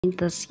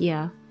this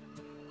year.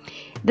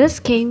 This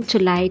came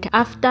to light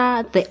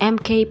after the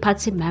MK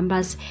party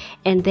members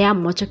and their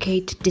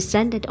motorcade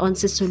descended on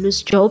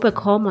Sisulu's Joburg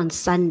home on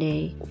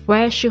Sunday,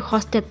 where she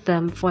hosted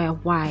them for a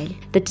while.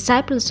 The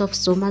disciples of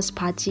Zuma's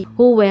party,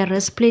 who were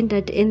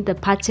resplendent in the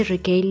party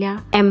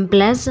regalia,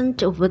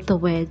 emblazoned with the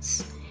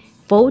words,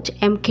 "Vote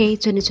MK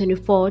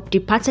 2024,"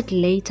 departed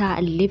later,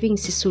 leaving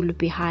Sisulu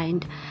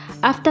behind.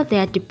 After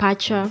their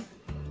departure,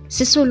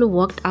 Sisulu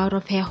walked out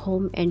of her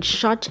home and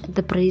shot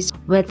the breeze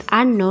with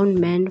unknown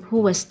men who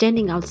were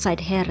standing outside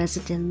her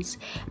residence.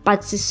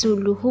 But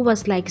Sisulu, who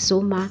was like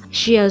Zuma,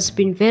 she has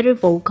been very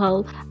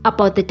vocal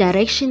about the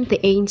direction the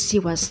ANC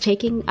was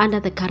taking under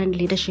the current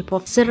leadership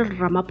of Cyril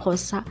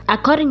Ramaphosa.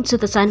 According to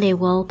the Sunday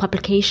World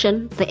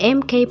publication, the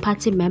MK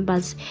party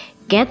members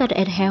gathered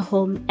at her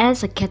home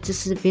as a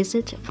courtesy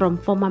visit from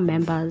former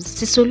members.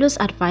 Sisulu's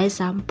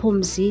advisor,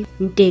 Mpumzi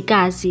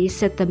Ndekazi,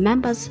 said the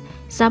members,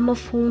 some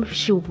of whom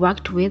she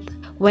worked with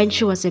when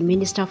she was a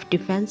Minister of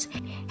Defense,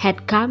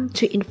 had come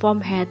to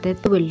inform her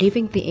that they were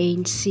leaving the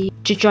ANC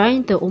to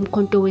join the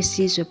Umkhonto we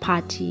Sizwe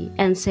party,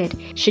 and said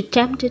she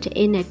attempted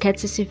in a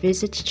courtesy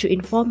visit to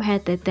inform her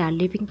that they are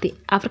leaving the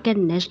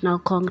African National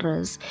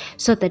Congress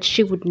so that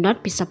she would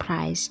not be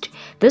surprised.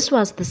 This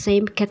was the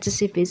same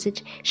courtesy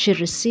visit she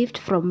received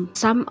from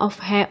some of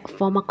her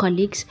former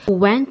colleagues who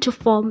went to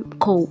form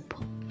COPE.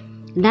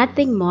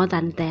 Nothing more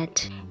than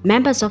that.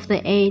 Members of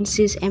the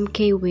ANC's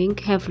MK wing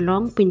have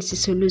long been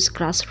Sisulu's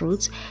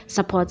grassroots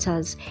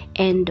supporters,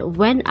 and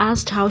when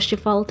asked how she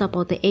felt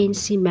about the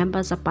ANC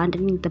members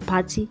abandoning the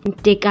party,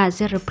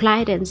 Ndekazi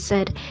replied and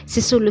said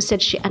Sisulu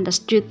said she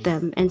understood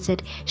them, and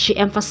said she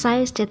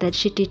emphasized that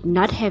she did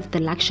not have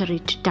the luxury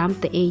to dump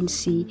the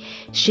ANC.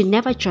 She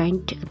never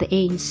joined the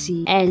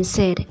ANC, and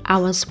said, "I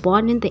was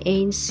born in the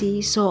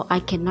ANC, so I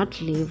cannot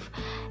leave.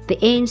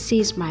 The ANC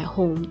is my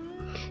home."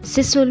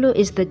 Sisulu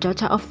is the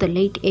daughter of the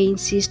late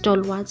ANC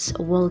stalwarts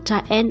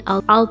Walter and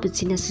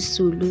Albertina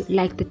Sisulu.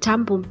 Like the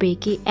Thabo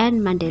Mbeki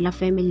and Mandela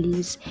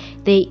families,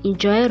 they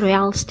enjoy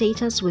royal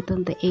status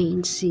within the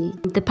ANC.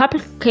 The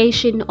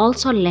publication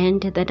also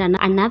learned that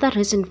another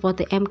reason for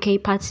the MK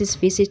party's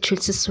visit to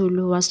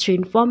Sisulu was to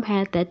inform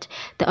her that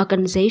the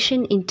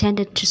organization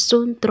intended to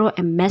soon throw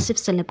a massive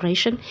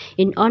celebration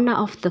in honor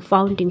of the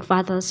founding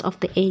fathers of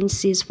the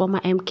ANC's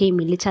former MK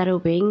military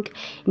wing,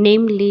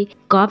 namely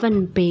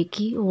Govan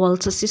Mbeki,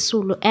 Walter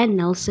Sisulu and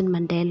Nelson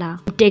Mandela.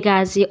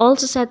 Ndekazi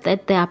also said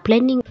that they are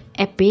planning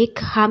a big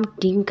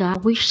humdinger,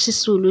 which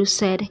Sisulu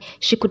said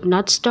she could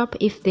not stop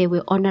if they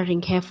were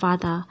honoring her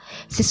father.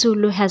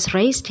 Sisulu has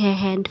raised her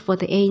hand for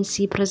the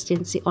ANC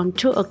presidency on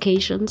 2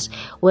 occasions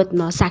with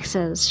no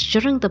success.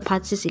 During the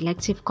party's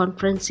elective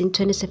conference in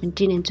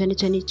 2017 and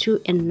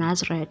 2022 in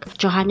Nazareth,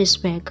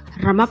 Johannesburg,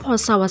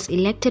 Ramaphosa was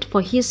elected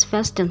for his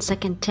first and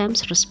second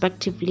terms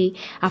respectively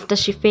after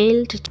she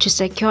failed to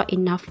secure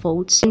enough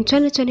votes. In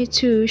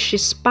 2022, she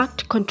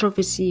sparked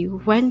controversy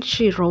when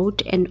she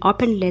wrote an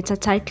open letter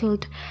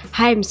titled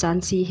 "Hi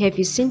Mzansi, have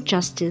you seen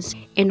justice?"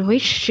 in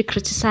which she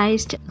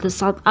criticized the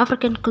South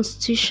African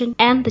Constitution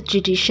and the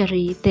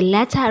judiciary. The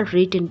letter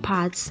read in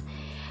parts,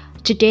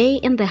 "Today,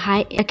 in the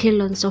high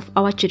echelons of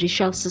our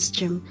judicial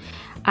system,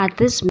 are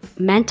these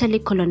mentally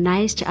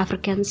colonized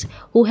Africans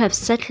who have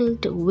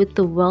settled with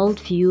the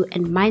worldview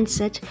and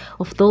mindset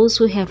of those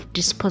who have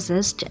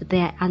dispossessed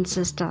their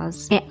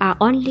ancestors. They are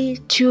only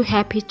too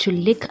happy to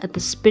lick the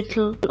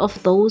spittle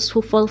of those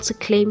who falsely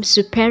claim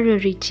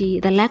superiority.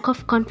 The lack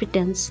of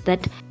confidence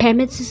that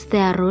permits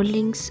their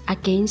rulings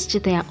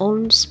against their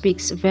own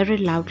speaks very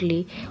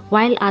loudly,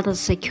 while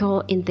others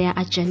secure in their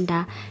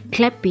agenda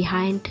clap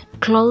behind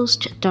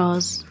closed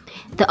doors."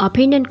 The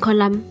opinion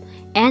column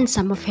and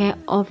some of her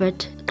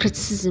overt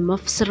criticism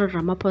of Cyril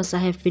Ramaphosa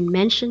have been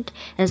mentioned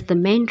as the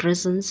main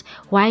reasons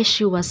why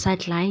she was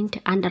sidelined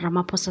under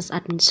Ramaphosa's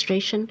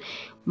administration,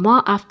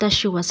 more after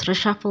she was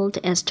reshuffled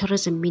as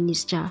tourism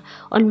minister.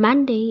 On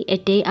Monday, a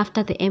day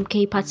after the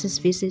MK party's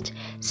visit,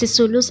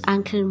 Sisulu's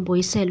uncle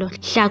Mbuyiselo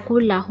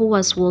Hlakula, who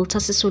was Walter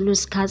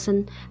Sisulu's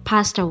cousin,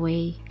 passed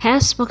away. Her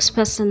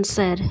spokesperson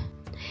said,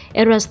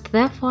 "It was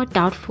therefore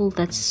doubtful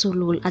that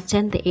Sisulu will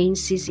attend the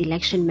ANC's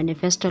election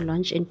manifesto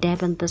launch in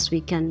Durban this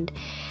weekend.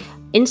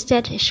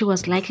 Instead, she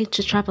was likely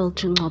to travel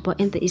to Ngcobo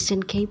in the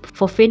Eastern Cape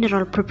for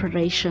funeral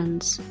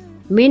preparations."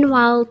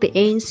 Meanwhile, the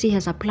ANC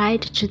has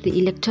applied to the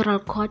Electoral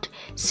Court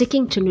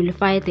seeking to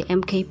nullify the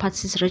MK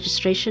party's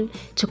registration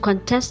to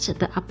contest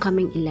the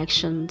upcoming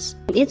elections.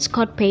 In its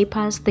court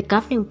papers, the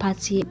governing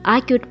party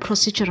argued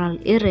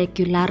procedural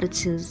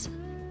irregularities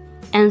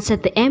and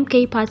said the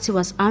MK party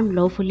was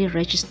unlawfully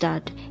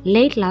registered.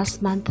 Late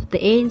last month,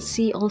 the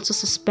ANC also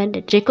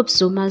suspended Jacob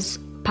Zuma's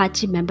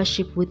party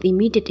membership with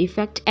immediate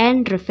effect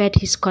and referred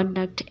his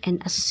conduct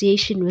and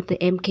association with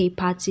the MK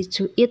party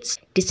to its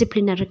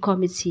disciplinary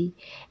committee.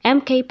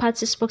 MK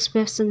party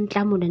spokesperson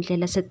Tlamu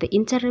Ndlela said the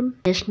interim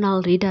national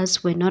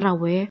leaders were not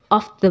aware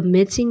of the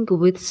meeting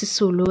with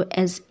Sisulu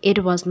as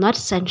it was not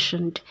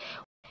sanctioned.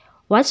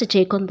 What's your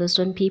take on this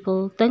one,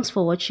 people? Thanks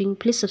for watching.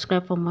 Please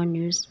subscribe for more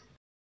news.